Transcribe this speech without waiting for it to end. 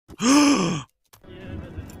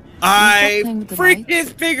I freaking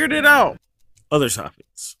figured it out. Other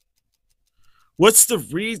topics. What's the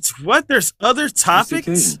reads? What? There's other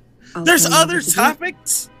topics? There's other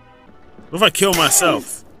topics? What if I kill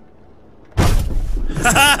myself?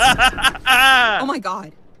 Oh my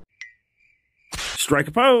god. Strike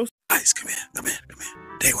a pose. Guys, come in.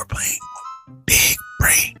 They were playing a big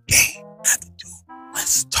brain game. Nothing to do.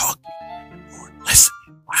 Let's talk or listen.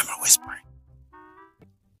 Why am I whispering?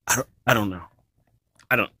 I don't know.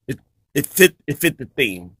 It fit the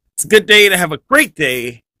theme. It's a good day to have a great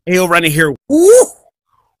day. Ayo running here. Woo!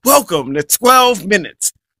 Welcome to 12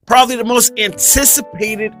 Minutes. Probably the most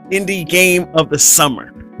anticipated indie game of the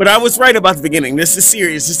summer. But I was right about the beginning. This is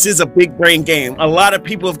serious. This is a big brain game. A lot of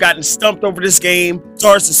people have gotten stumped over this game.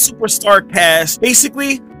 Stars a superstar cast.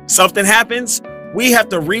 Basically, something happens. We have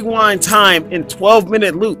to rewind time in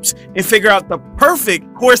 12-minute loops and figure out the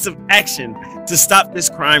perfect course of action to stop this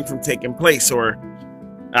crime from taking place. Or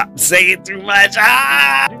I'm saying too much.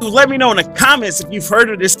 Let me know in the comments if you've heard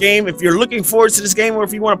of this game, if you're looking forward to this game, or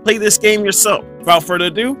if you want to play this game yourself. Without further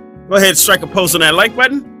ado, go ahead and strike a pose on that like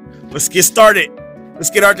button. Let's get started. Let's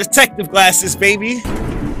get our detective glasses, baby.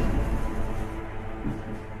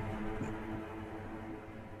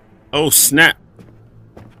 Oh, snap.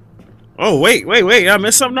 Oh, wait. I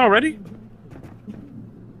missed something already?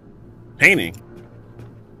 Painting.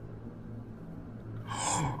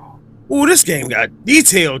 Ooh, this game got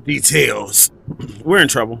details. We're in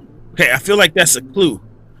trouble. Okay, I feel like that's a clue.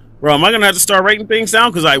 Bro, am I gonna have to start writing things down?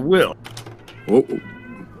 Because I will. Oh,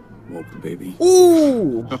 baby.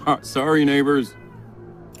 Ooh. Sorry, neighbors.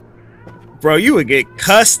 Bro, you would get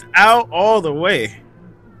cussed out all the way.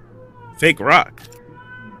 Fake rock.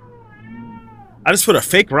 I just put a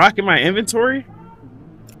fake rock in my inventory?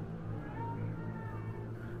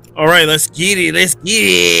 Alright, let's get it.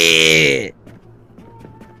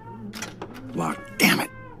 Lock, damn it.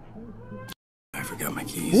 I forgot my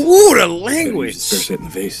keys. Ooh, the language. Spare set in the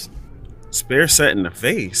face. Spare set in the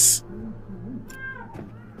face.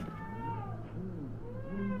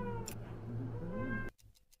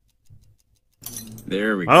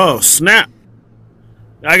 There we go. Oh, snap.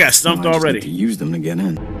 I got stumped I just already. need to use them to get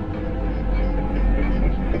in.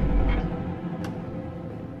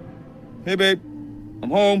 Hey, babe. I'm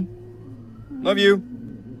home. Love you.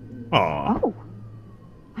 Aw. Oh.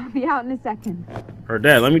 I'll be out in a second. Heard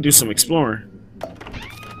that. Let me do some exploring.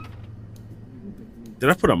 Did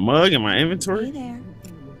I put a mug in my inventory? Hey there.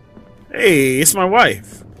 Hey, it's my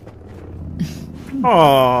wife.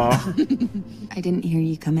 Aw. I didn't hear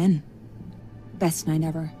you come in. Best night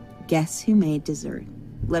ever. Guess who made dessert?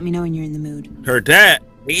 Let me know when you're in the mood. Heard that.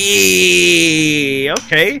 Hey,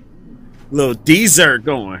 okay. Little dessert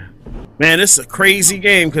going. Man, this is a crazy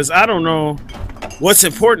game because I don't know what's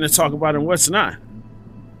important to talk about and what's not.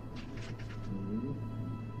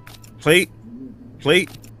 Plate.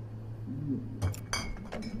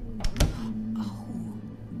 Oh.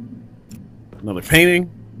 Another painting.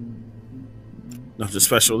 Nothing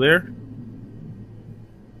special there.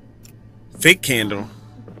 Fake candle.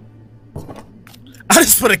 I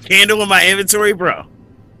just put a candle in my inventory, bro.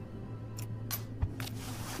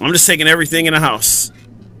 I'm just taking everything in the house.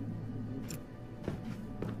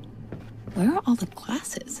 Where are all the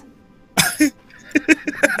glasses?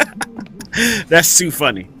 That's too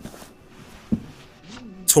funny.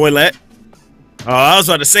 Toilet. Oh, I was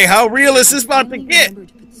about to say, how real is this about to get?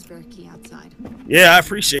 Remember to put the spare key outside. Yeah, I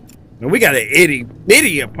appreciate it. And we got an itty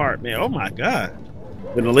bitty apartment. Oh my god.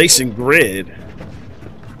 Ventilation grid.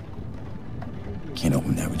 Can't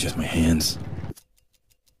open that with just my hands.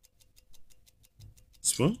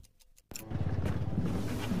 Spoon?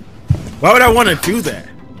 Why would I want to do that?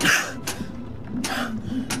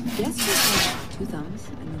 Guess who has 2 thumbs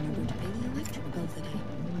and remember to pay the electric bill today.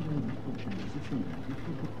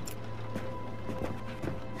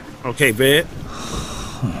 Okay, bed.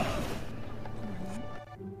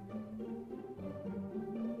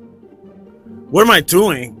 What am I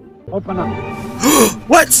doing? Open up.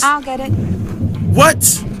 What? I'll get it. What?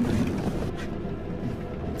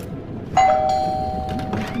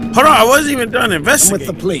 Hold on, I wasn't even done I'm investigating.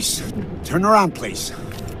 with the police. Turn around, please.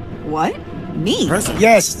 What? Me? Present.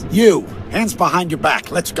 Yes, you. Hands behind your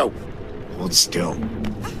back. Let's go. Hold still.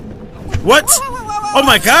 What? Oh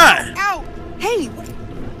my god! Ow! Hey!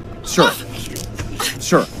 Sir.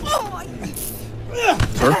 Sir. Sir.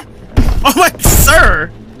 Oh my,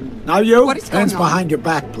 sir! Now you. What is going Hands on? behind your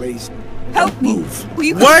back, please. Help me! Move. Will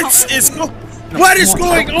you What help? is what is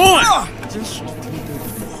going on?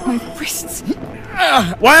 My wrists.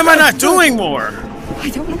 Why am I not doing more? I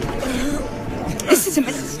don't know. This is a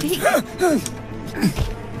mistake.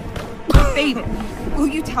 Babe, Will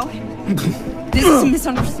you tell him? This is a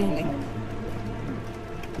misunderstanding.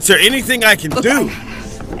 Is there anything I can Look, do?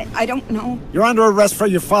 I don't know. You're under arrest for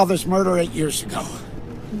your father's murder 8 years ago.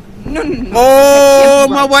 No. Oh,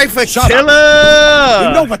 my wife a Shut killer!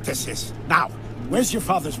 You know what this is. Now, where's your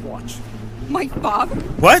father's watch? My father?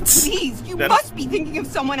 What? Please, you must be thinking of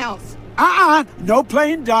someone else. No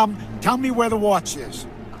playing dumb. Tell me where the watch is.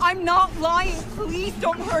 I'm not lying. Please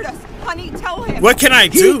don't hurt us. Honey, tell him. What can I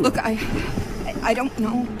do? Look, I don't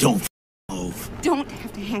know. Don't move. Don't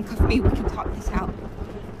have to handcuff me. We can talk this out.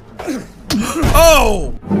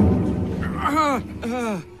 Oh!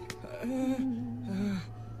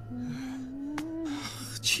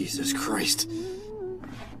 Jesus Christ.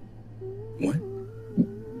 What?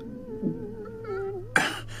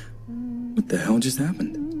 What the hell just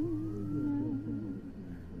happened?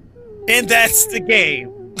 And that's the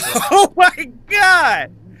game. Oh my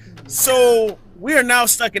god! So we are now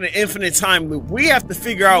stuck in an infinite time loop. We have to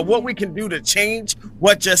figure out what we can do to change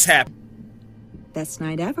what just happened. Best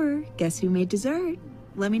night ever. Guess who made dessert?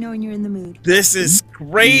 Let me know when you're in the mood. This is You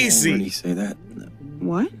crazy. already say that?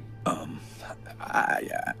 What?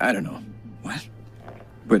 I don't know. What?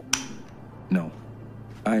 But no.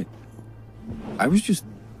 I was just,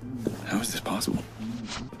 how is this possible?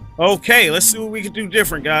 Okay, let's see what we can do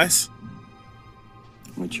different, guys.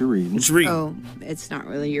 What you reading? Let's read. Oh, it's not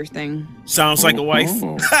really your thing. Sounds like a wife.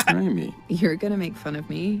 Try me. You're gonna make fun of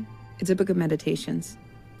me. It's a book of meditations.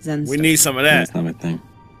 Zen We stuff. need some of that. That's not my thing.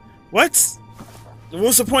 What?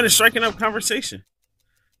 What's the point of striking up conversation?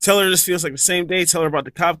 Tell her this feels like the same day. Tell her about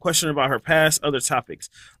the cop. Question about her past. Other topics.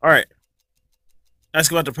 All right.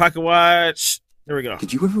 Ask about the pocket watch. There we go.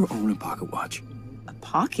 Did you ever own a pocket watch? A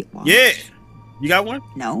pocket watch? Yeah. You got one?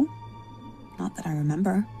 No. Not that I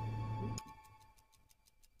remember.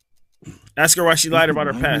 Ask her why she lied about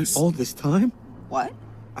her Lying to me past. all this time? What?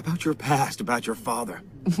 About your past, about your father.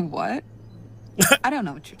 What? I don't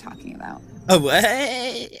know what you're talking about. A what?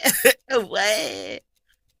 A what?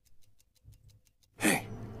 Hey.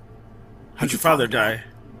 How'd your father die?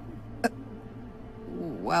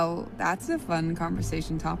 Well, that's a fun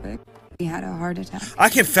conversation topic. He had a heart attack. I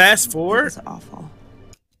can fast It forward. was awful.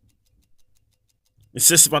 It's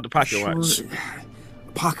just about the pocket watch.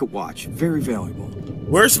 A pocket watch, very valuable.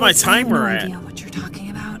 Where's my I have timer no at? idea what you're talking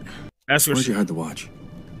about. That's where Where'd she. you hide the watch?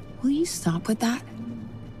 Will you stop with that?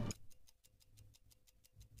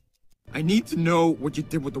 I need to know what you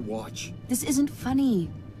did with the watch. This isn't funny.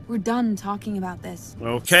 We're done talking about this.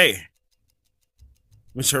 Okay.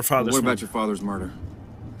 What's her father's? What about murder? your father's murder?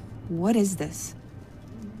 What is this?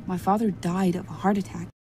 My father died of a heart attack.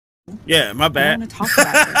 Yeah, my I don't bad. want to talk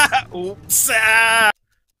about it. Oops. Ah.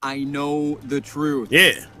 I know the truth.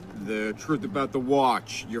 Yeah. The truth about the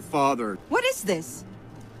watch, your father. What is this?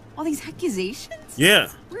 All these accusations? Yeah.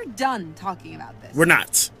 We're done talking about this. We're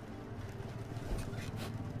not.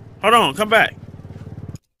 Hold on. Come back.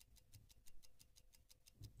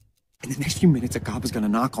 In the next few minutes, a cop is gonna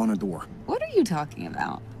knock on a door. What are you talking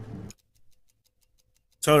about?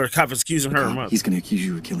 Tell her the cop is accusing her. Mother. He's gonna accuse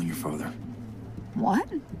you of killing your father. What?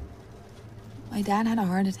 My dad had a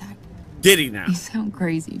heart attack. Did he now? You sound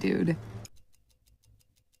crazy, dude.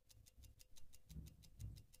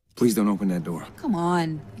 Please don't open that door. Come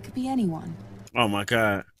on. It could be anyone. Oh my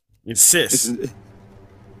God. This Insist. is...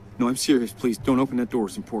 No, I'm serious. Please don't open that door.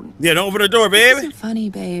 It's important. Yeah, don't open the door, This baby. isn't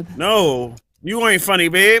funny, babe. No, you ain't funny,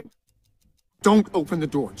 babe. Don't open the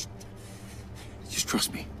door. Just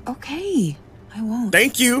trust me. Okay. I won't.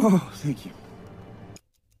 Thank you. Oh, thank you.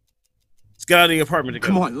 Let's get out of the apartment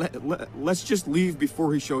together. Come on, let's just leave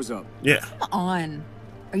before he shows up. Yeah. Come on.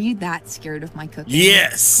 Are you that scared of my cooking?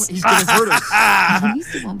 Yes. He's gonna hurt us. At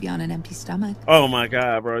least it won't be on an empty stomach. Oh my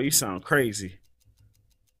God, bro. You sound crazy.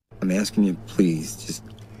 I'm asking you, please, just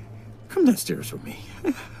come downstairs with me.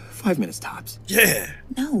 5 minutes tops. Yeah.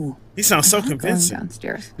 No. He sounds so I'm not going convincing.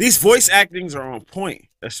 downstairs. These voice actings are on point.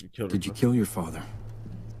 That should be killed. Did you kill your father?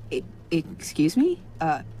 Excuse me?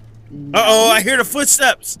 No. Uh-oh, I hear the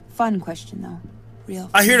footsteps. Fun question, though. Real.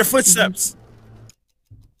 I hear the footsteps.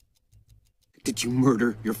 Did you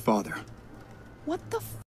murder your father? What the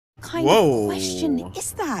kind Whoa. of question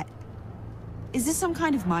is that? Is this some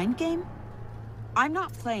kind of mind game? I'm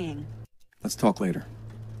not playing. Let's talk later.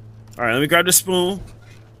 All right, let me grab the spoon.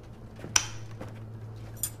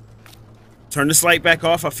 Turn this light back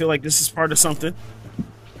off. I feel like this is part of something.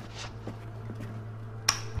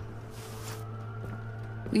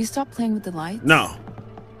 Will you stop playing with the lights? No.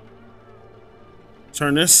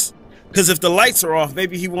 Turn this. Because if the lights are off,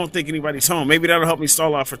 maybe he won't think anybody's home. Maybe that'll help me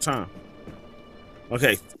stall out for time.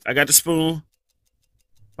 Okay, I got the spoon.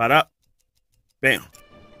 Ba-da. Bam.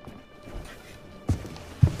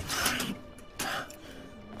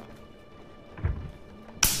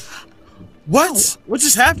 What? Ow. What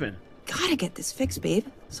just happened? Gotta get this fixed, babe.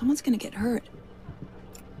 Someone's gonna get hurt.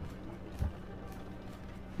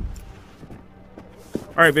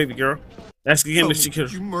 All right, baby girl. Ask again if she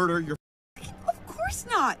could. You murder your. Of course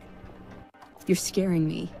not. You're scaring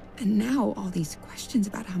me. And now all these questions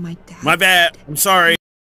about how my dad... My bad. I'm sorry.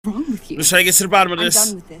 What's wrong with you? Let's try to get to the bottom of I'm this.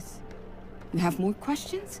 done with this. You have more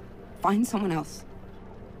questions? Find someone else.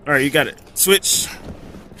 All right, you got it. Switch.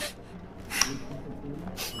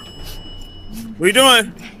 What are you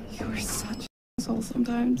doing? You're such an asshole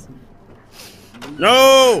sometimes.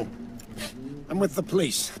 No. I'm with the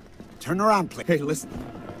police. Turn around, please. Hey, listen.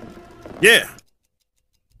 Yeah.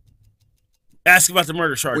 Ask about the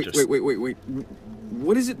murder charges. Wait.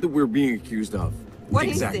 What is it that we're being accused of? What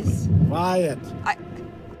is this? Quiet. I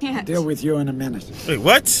can't. Deal with you in a minute. Wait,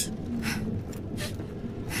 what?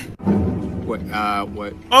 What?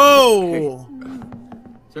 What? Oh.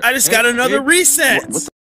 I just got another reset.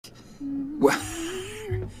 What?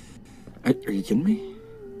 Are you kidding me?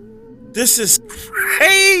 This is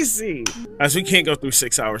crazy. Guys, we can't go through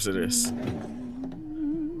 6 hours of this.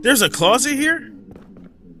 There's a closet here?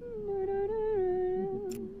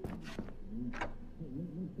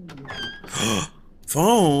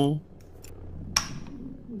 Phone.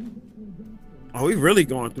 Oh, we really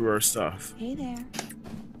going through our stuff. Hey there.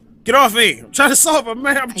 Get off me! I'm trying to solve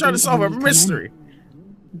a mystery.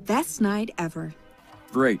 Best night ever.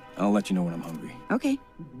 Great. I'll let you know when I'm hungry. Okay.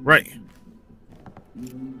 Right.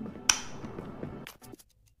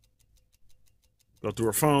 Go through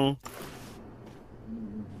her phone.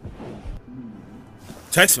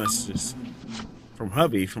 Text messages from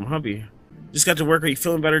hubby. Just got to work. Are you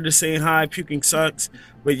feeling better? Just saying hi. Puking sucks,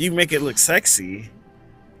 but you make it look sexy.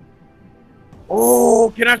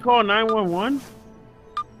 Oh, can I call 911?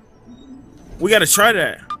 We gotta try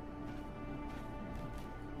that.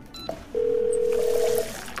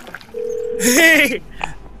 Hey!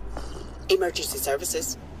 Emergency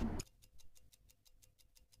services.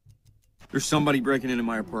 There's somebody breaking into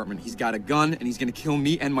my apartment. He's got a gun and he's gonna kill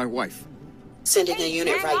me and my wife. Sending a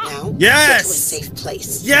unit right now. Yes! Get to a safe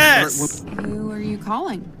place. Yes! Who are you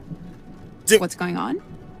calling? What's going on?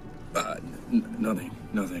 Nothing.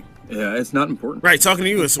 Yeah, it's not important. Right, talking to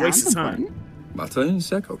you is a waste of Sounds time. important. I'll tell you in a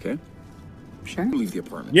sec, okay? Sure. Leave the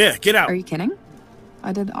apartment. Yeah, get out. Are you kidding?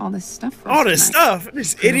 I did all this stuff for All us this tonight. stuff.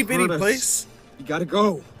 This itty bitty hurt us. place. You gotta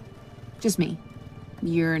go. Just me.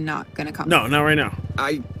 You're not gonna come. No, not right now.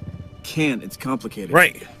 I can't. It's complicated.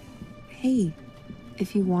 Right. Hey,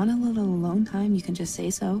 if you want a little alone time, you can just say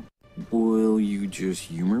so. Will you just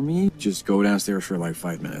humor me? Just go downstairs for like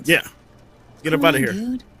 5 minutes. Yeah. Get up Come out of on, here.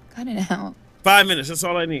 dude. Cut it out. 5 minutes. That's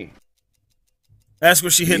all I need. Ask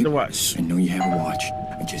what she hit the watch. I know you have a watch.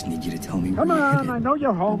 I just need you to tell me Come where you on, hid I it. know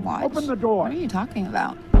you're home. Watch? Open the door. What are you talking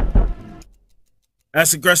about?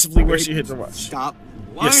 Ask aggressively where she hit the watch. Stop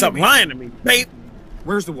Yeah, stop lying to me, babe.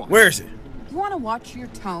 Where's the watch? Where is it? You want to watch your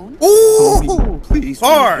tone? Ooh! Please.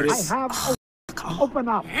 Bars. I have. Open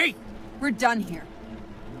up. Hey! We're done here.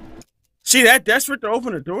 She that desperate to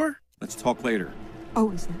open the door? Let's talk later.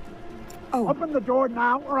 Oh, is that? Oh, Open the door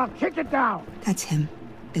now, or I'll kick it down. that's him,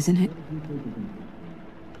 isn't it?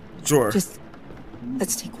 Sure. Just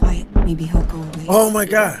let's stay quiet. Maybe he'll go away. Oh my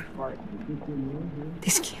god.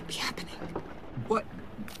 This can't be happening. What?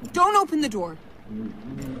 Don't open the door.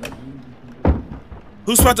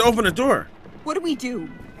 Who's about to open the door? What do we do?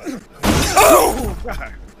 Oh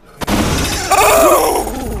god.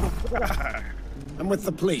 Oh god. I'm with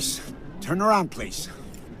the police. Turn around, please.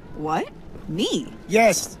 What? Me?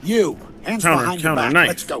 Yes, you. Hands Counter, behind your counter, back. knife.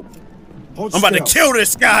 Let's go. Hold I'm about to still. kill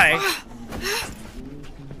this guy.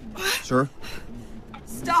 Sir?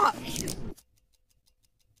 Stop!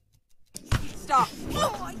 Stop!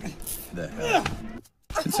 The hell?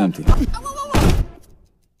 It's empty.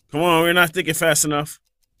 Come on, we're not thinking fast enough.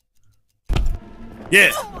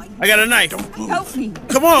 Yeah, I got a knife. Help me!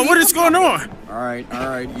 Come on, what is going on? All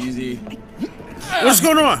right, easy. What's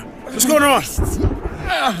going on? What's going on?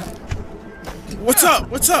 What's up?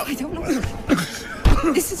 What's up? I don't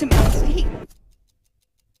know. This is a mistake.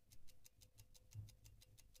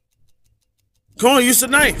 Come on, use the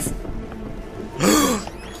knife.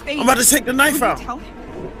 I'm about to take the knife out.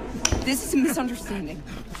 This is a misunderstanding.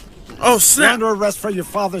 Oh You're snap! under arrest for your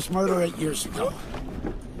father's murder 8 years ago.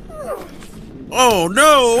 Oh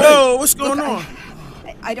no! Whoa! What's going on?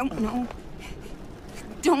 I don't know.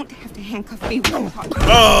 Don't have to handcuff me when I'm talking.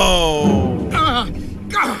 Oh!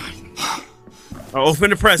 God! I'll open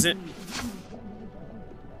the present.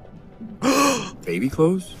 Baby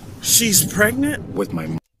clothes? She's pregnant? With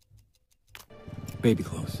my baby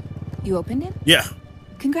clothes. You opened it? Yeah.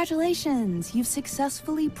 Congratulations! You've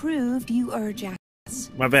successfully proved you are a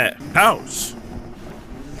jackass. My bad. Ouch.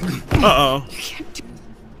 Uh-oh.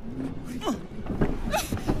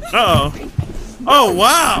 Uh-oh. Oh,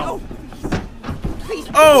 wow.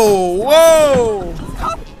 Oh, whoa.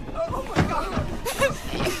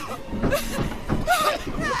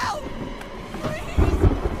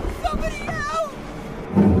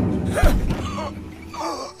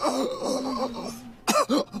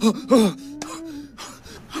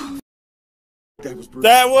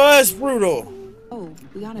 That was brutal. Oh,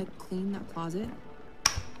 we gotta clean that closet?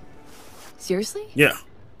 Seriously? Yeah.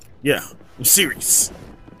 Yeah. I'm serious.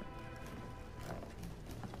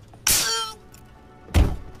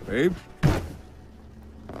 Babe?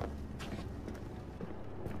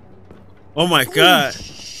 Oh my god.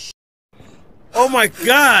 Oh my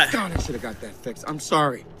god. God, I should have got that fixed. I'm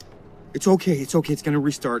sorry. It's okay. It's okay. It's gonna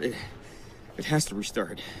restart. It has to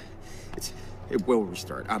restart. It will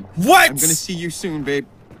restart. What? I'm gonna see you soon, babe.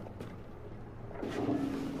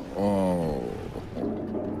 Oh.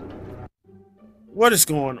 What is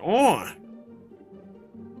going on?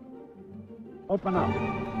 Open up.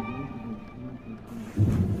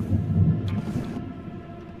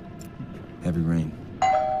 Heavy rain.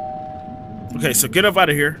 Okay, so get up out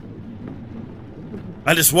of here.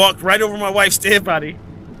 I just walked right over my wife's dead body.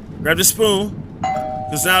 Grabbed a spoon.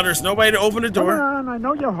 Because now there's nobody to open the door. Come on, I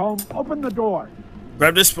know you're home. Open the door.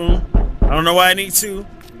 Grab this spoon. I don't know why I need two.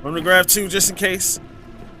 I'm gonna grab two just in case.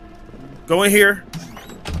 Go in here.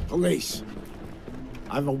 Police.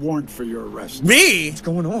 I have a warrant for your arrest. Me? What's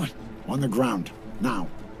going on? On the ground. Now.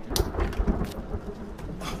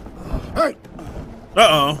 Hey!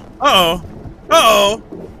 Uh-oh. Uh-oh. Uh-oh.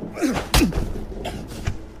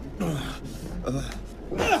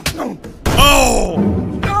 Oh!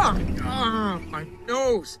 My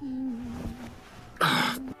nose.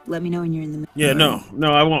 Let me know when you're in the middle. Yeah, no.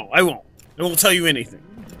 No, I won't. I won't. I won't tell you anything.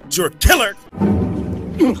 You're a killer.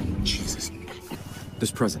 Jesus.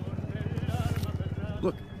 This present.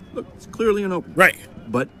 Look, it's clearly unopened. Right.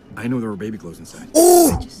 But I know there were baby clothes inside.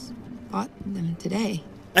 Ooh! I just bought them today.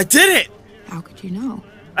 I did it! How could you know?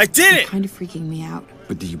 I did You're it! kind of freaking me out.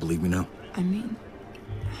 But do you believe me now? I mean,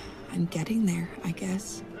 I'm getting there, I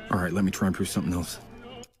guess. All right, let me try and prove something else.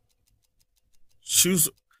 Choose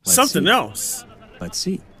Let's something see. else. Let's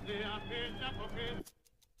see.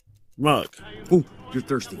 Mug. Oh, you're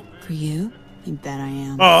thirsty. For you? You bet I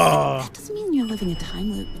am. Oh. That doesn't mean you're living a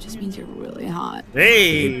time loop. It just means you're really hot.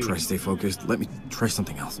 Hey. Try to stay focused. Let me try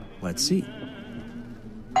something else. Let's see.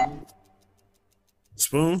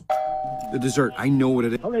 Spoon. The dessert. I know what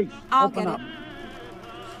it is. Police, I'll open get up.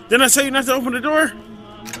 it. Didn't I tell you not to open the door?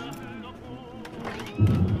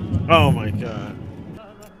 Oh my god.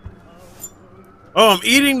 Oh, I'm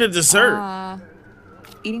eating the dessert.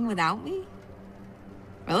 Eating without me?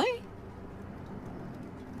 Really?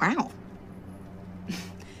 Wow.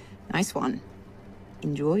 Nice one.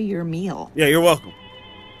 Enjoy your meal. Yeah, you're welcome.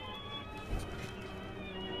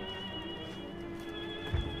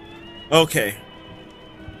 Okay.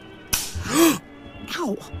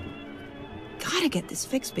 Ow. Gotta get this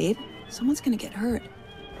fixed, babe. Someone's gonna get hurt.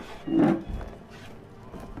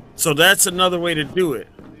 So that's another way to do it.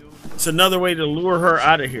 It's another way to lure her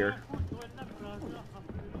out of here.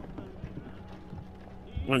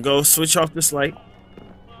 I'm gonna go switch off this light.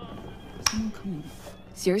 Someone coming.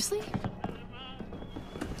 Seriously?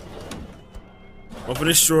 Open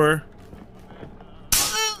this drawer.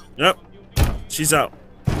 Yep. She's out.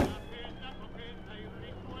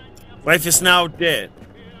 Wife is now dead.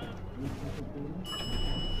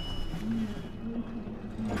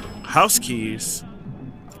 House keys.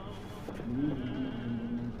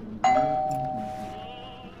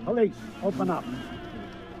 Police, open up.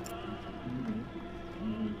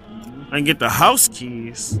 I can get the house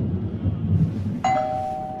keys.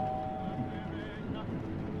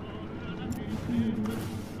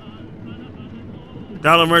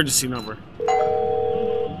 Dial emergency number.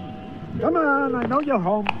 Come on, I know you're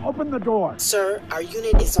home. Open the door. Sir, our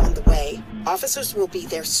unit is on the way. Officers will be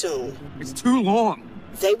there soon. It's too long.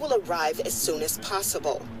 They will arrive as soon as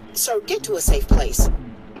possible. Sir, get to a safe place.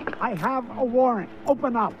 I have a warrant.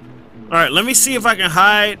 Open up. All right, let me see if I can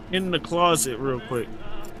hide in the closet real quick.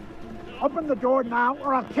 Open the door now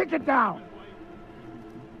or I'll kick it down.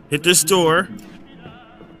 Hit this door.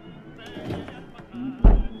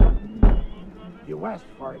 You asked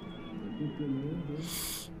for it.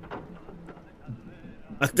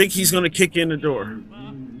 I think he's gonna kick in the door.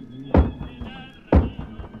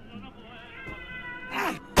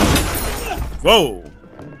 Whoa.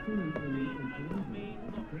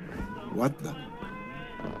 What the?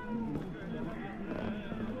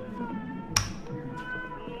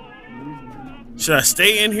 Should I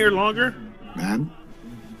stay in here longer? Man,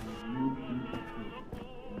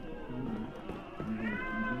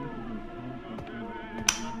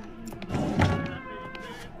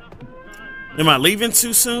 Am I leaving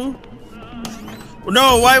too soon?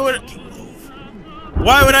 No, why would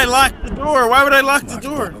I lock the door? Why would I lock the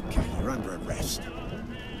door? Okay, you're under arrest.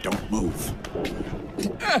 Don't move.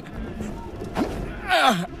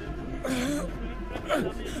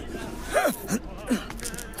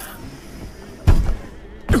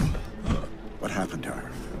 What happened to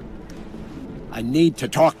her? I need to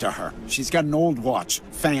talk to her. She's got an old watch.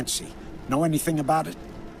 Fancy. Know anything about it?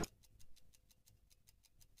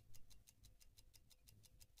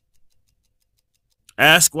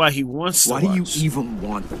 Ask why he wants to Why do you even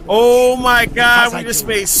want the watch? Oh my god, Because we I just do.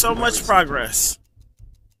 made so much progress.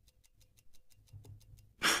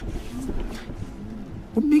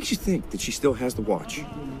 What makes you think that she still has the watch?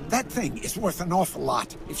 That thing is worth an awful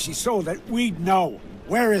lot. If she sold it, we'd know.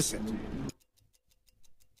 Where is it?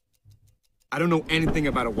 I don't know anything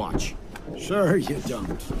about a watch. Sure you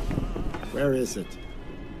don't. Where is it?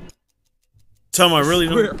 Tell him I really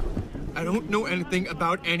Where? don't. I don't know anything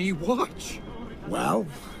about any watch. Well,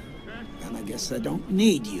 then I guess I don't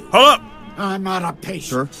need you. Hold up! I'm not a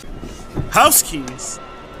patient. Sir? House keys.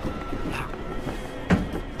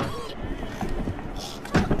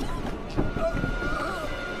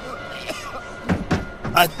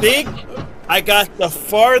 I think I got the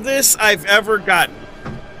farthest I've ever gotten.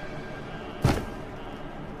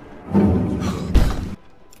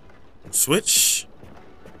 Switch?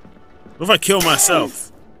 What if I kill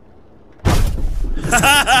myself?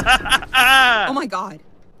 Oh my god.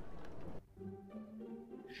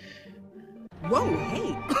 Whoa,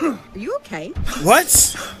 hey. Are you okay? What?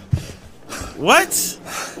 What?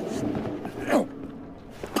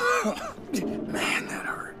 Man, that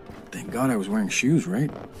hurt. Thank God I was wearing shoes,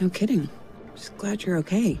 right? No kidding. Just glad you're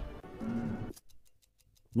okay.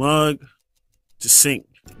 Mug to sink.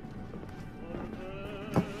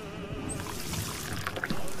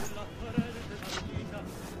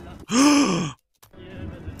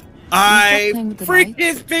 I playing with the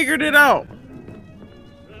freaking figured it out.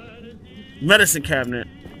 Medicine cabinet.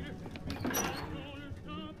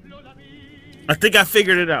 I think I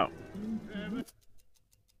figured it out.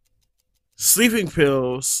 Sleeping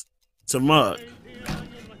pills to Mug.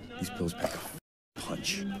 These pills pack a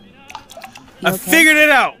punch. I figured it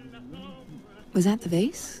out. Was that the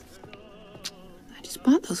vase? I just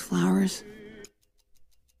bought those flowers.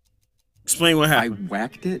 Explain what I happened.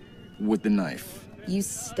 whacked it with the knife. You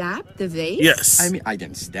stabbed the vase? Yes. I mean, I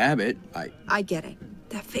didn't stab it. I get it.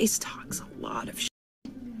 That vase talks a lot of shit.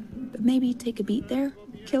 But maybe take a beat there,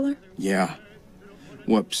 killer? Yeah.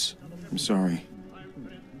 Whoops. I'm sorry.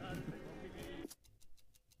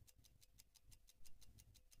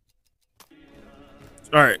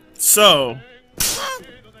 All right. So.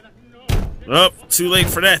 Oh, too late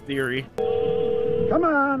for that theory. Come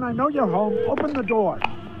on, I know you're home. Open the door.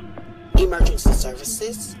 Emergency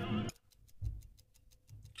services.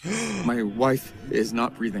 My wife is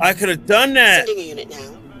not breathing. I could have done that. Sending a unit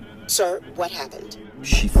now. Sir, what happened?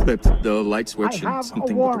 She flipped the light switch I and have a something with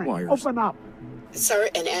the warrant. wires. Open up. Sir,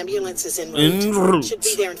 an ambulance is en En route. route. Should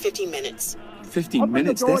be there in 15 minutes. 15 Open the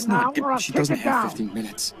minutes? door That's not now, or I'll good. She kick doesn't it have down. 15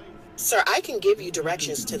 minutes. Sir, I can give you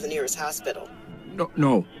directions to the nearest hospital.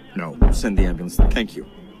 No. Send the ambulance. Thank you.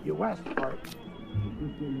 You asked for it.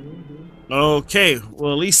 Okay.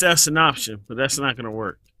 Well, at least that's an option, but that's not going to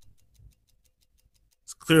work.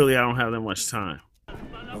 Clearly, I don't have that much time.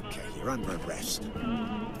 Okay, you're under arrest.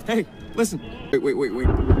 Hey, listen. Wait.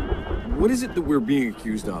 What is it that we're being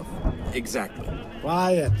accused of? Exactly.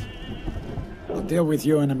 Quiet. I'll deal with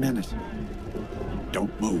you in a minute.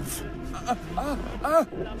 Don't move.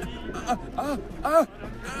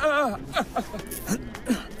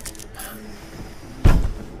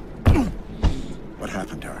 What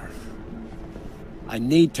happened to her? I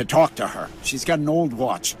need to talk to her. She's got an old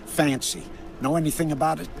watch. Fancy. Know anything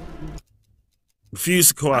about it? Refuse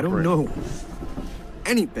to cooperate. I don't know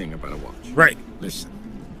anything about a watch. Right. Listen.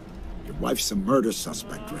 Your wife's a murder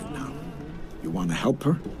suspect right now. You want to help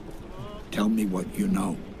her? Tell me what you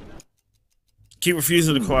know. Keep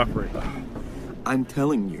refusing to cooperate. I'm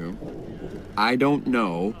telling you, I don't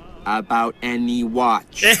know about any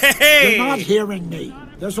watch. Hey! You're not hearing me.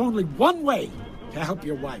 There's only one way to help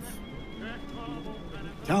your wife.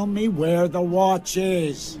 Tell me where the watch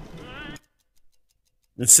is.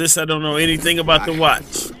 Insist I don't know anything about the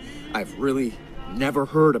watch. I've really never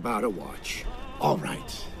heard about a watch. All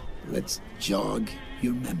right. Let's jog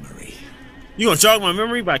your memory. You gonna jog my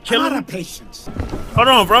memory by I'm killing out me? of patience. Hold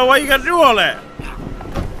on, bro. Why you gotta do all that?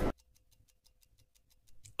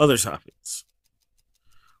 Other topics.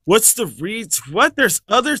 What's the reads? What? There's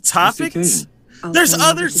other topics? occasion? There's tell you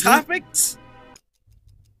other what to do. topics?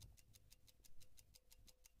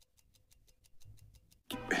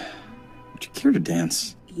 Would you care to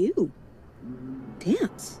dance? You?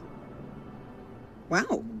 Dance?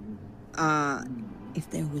 Wow. If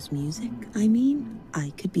there was music, I mean,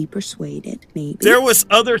 I could be persuaded, maybe. There was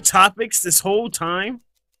other topics this whole time?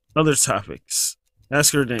 Other topics.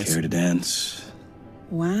 Ask her to dance. Care to dance?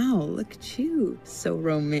 Wow, look at you. So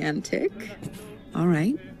romantic. All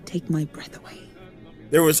right, take my breath away.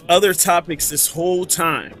 There was other topics this whole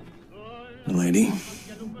time. Lady?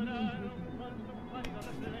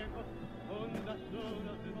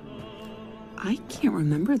 I can't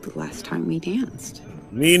remember the last time we danced.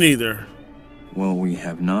 Me neither. Well, we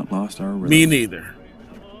have not lost our rhythm. Me neither.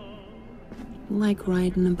 Like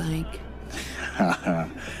riding a bike.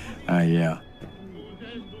 Yeah.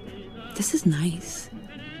 This is nice.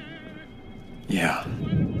 Yeah.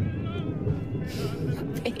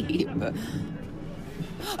 Babe.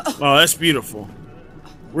 Oh, that's beautiful.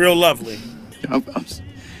 Real lovely. I'm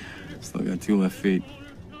still got 2 left feet.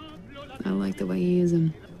 I like the way you use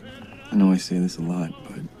them. I know I say this a lot,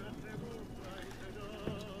 but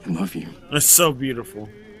I love you. That's so beautiful.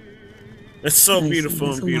 That's so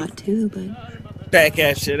beautiful and beautiful. A lot too, but Back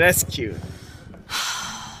at you. That's cute.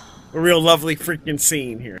 A real lovely freaking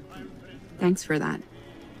scene here. thanks for that.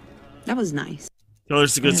 That was nice. So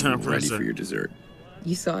it's a good I am time for ready us. for your dessert.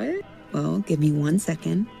 You saw it? Well, give me 1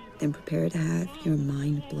 second, then prepare to have your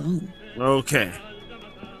mind blown. Okay.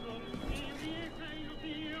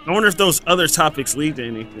 I wonder if those other topics lead to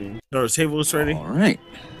anything. So the table is ready? All right.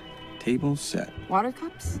 Table set. Water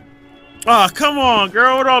cups? Oh, come on,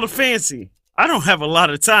 girl, with all the fancy. I don't have a lot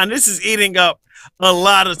of time. This is eating up a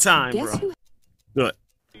lot of time, Guess bro. who? Good.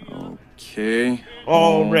 Okay.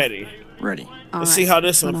 All ready. Ready. All Let's right, see how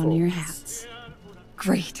this put on unfolds. your hats.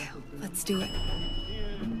 Great. Let's do it.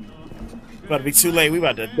 About to be too late. We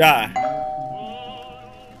about to die.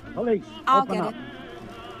 Police, I'll open get up. it.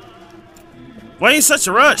 Why ain't such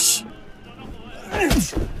a rush?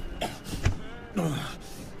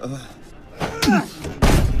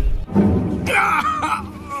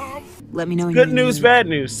 Let me know when Good you're news, ready. bad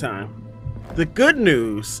news time. The good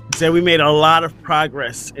news is that we made a lot of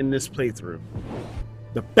progress in this playthrough.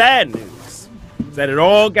 The bad news is that it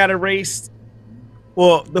all got erased.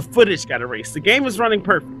 Well, the footage got erased. The game is running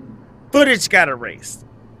perfect. Footage got erased.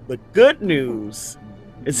 The good news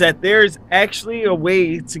is that there's actually a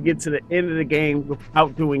way to get to the end of the game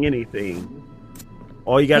without doing anything.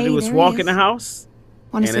 All you gotta Hey, do is there walk he in the is. house,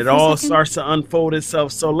 Wanna and sit it for a all second? starts to unfold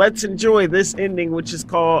itself. So let's enjoy this ending, which is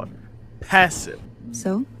called Passive.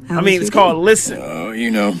 So, how I was mean, your it's called day? Listen. Oh,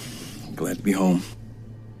 you know. Glad to be home.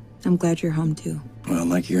 I'm glad you're home too. Well, I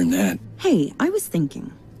like hearing that. Hey, I was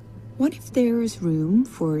thinking, what if there's room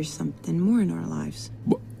for something more in our lives?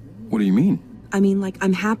 What do you mean? I mean, like,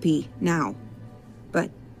 I'm happy now, but,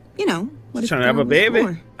 you know, what if Trying to have there a was baby?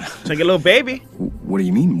 more? Take a little baby. What do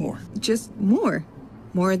you mean more? Just more.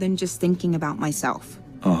 More than just thinking about myself.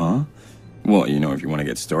 Uh-huh. Well, you know, if you want to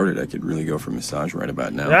get started, I could really go for a massage right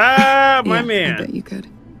about now. Ah, my Yeah, I man. bet you could.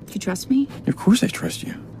 You trust me? Of course I trust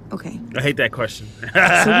you. Okay. I hate that question. So what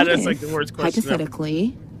That's if, like the worst question ever.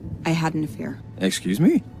 hypothetically, I had an affair? Excuse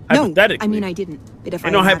me? No, Hypothetically. I mean I didn't. But if I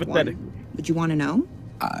I know had hypothetically. one, would you want to know?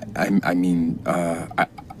 I mean, I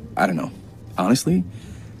don't know. Honestly,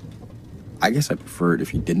 I guess I prefer it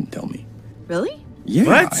if you didn't tell me. Really? Yeah,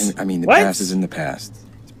 What? I mean, the What? past is in the past.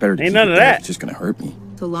 It's better to Ain't keep none it of there. that. It's just gonna hurt me.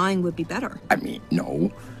 So lying would be better. I mean,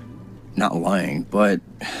 no, not lying, but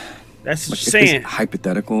That's like, what if you're saying. this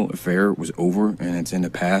hypothetical affair was over and it's in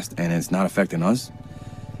the past and it's not affecting us,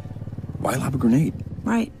 why lob a grenade?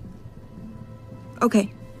 Right.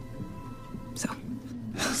 Okay.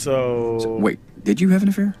 So, Wait, did you have an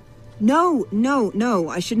affair? No,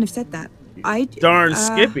 I shouldn't have said that. darn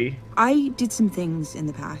Skippy. I did some things in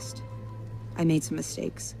the past. I made some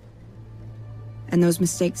mistakes. And those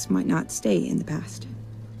mistakes might not stay in the past.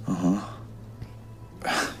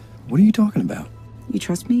 What are you talking about? You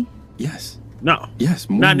trust me? Yes. No, Yes,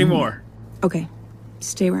 more not than me. anymore. Okay.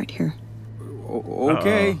 Stay right here.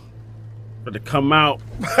 Okay. But to come out.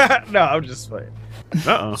 No, I'm just playing.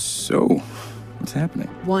 Uh So, what's happening?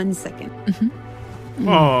 1 second. oh.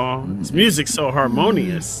 Oh, this music's so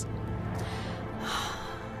harmonious.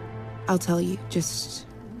 I'll tell you. Just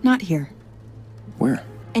not here. Where?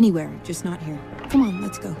 Anywhere, just not here. Come on,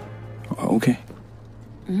 let's go. Okay.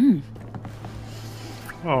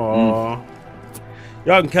 Oh.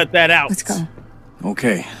 Y'all can cut that out. Let's go.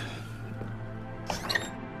 Okay.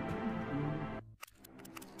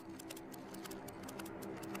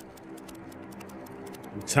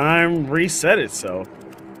 Time reset itself.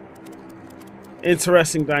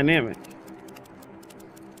 Interesting dynamic.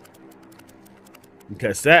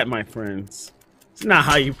 Because that, my friends, is not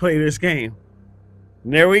how you play this game.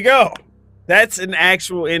 And there we go. That's an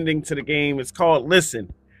actual ending to the game. It's called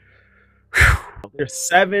Listen. Whew. There's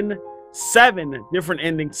seven different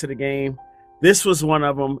endings to the game. This was one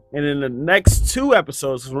of them. And in the next 2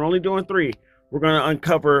 episodes, we're only doing 3, we're going to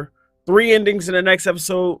uncover 3 endings in the next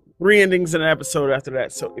episode, 3 endings in an episode after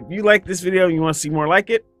that. So if you like this video and you want to see more like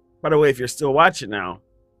it, by the way, if you're still watching now,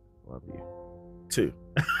 love you too.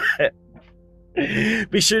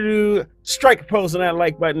 Be sure to strike a pose on that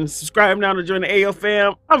like button. Subscribe now to join the AO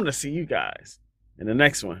fam. I'm going to see you guys in the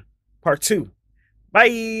next one. Part 2.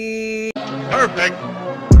 Bye. Perfect.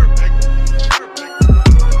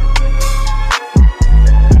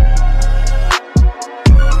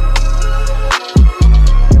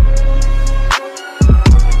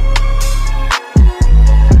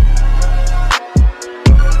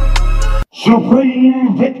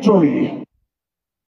 Supreme victory!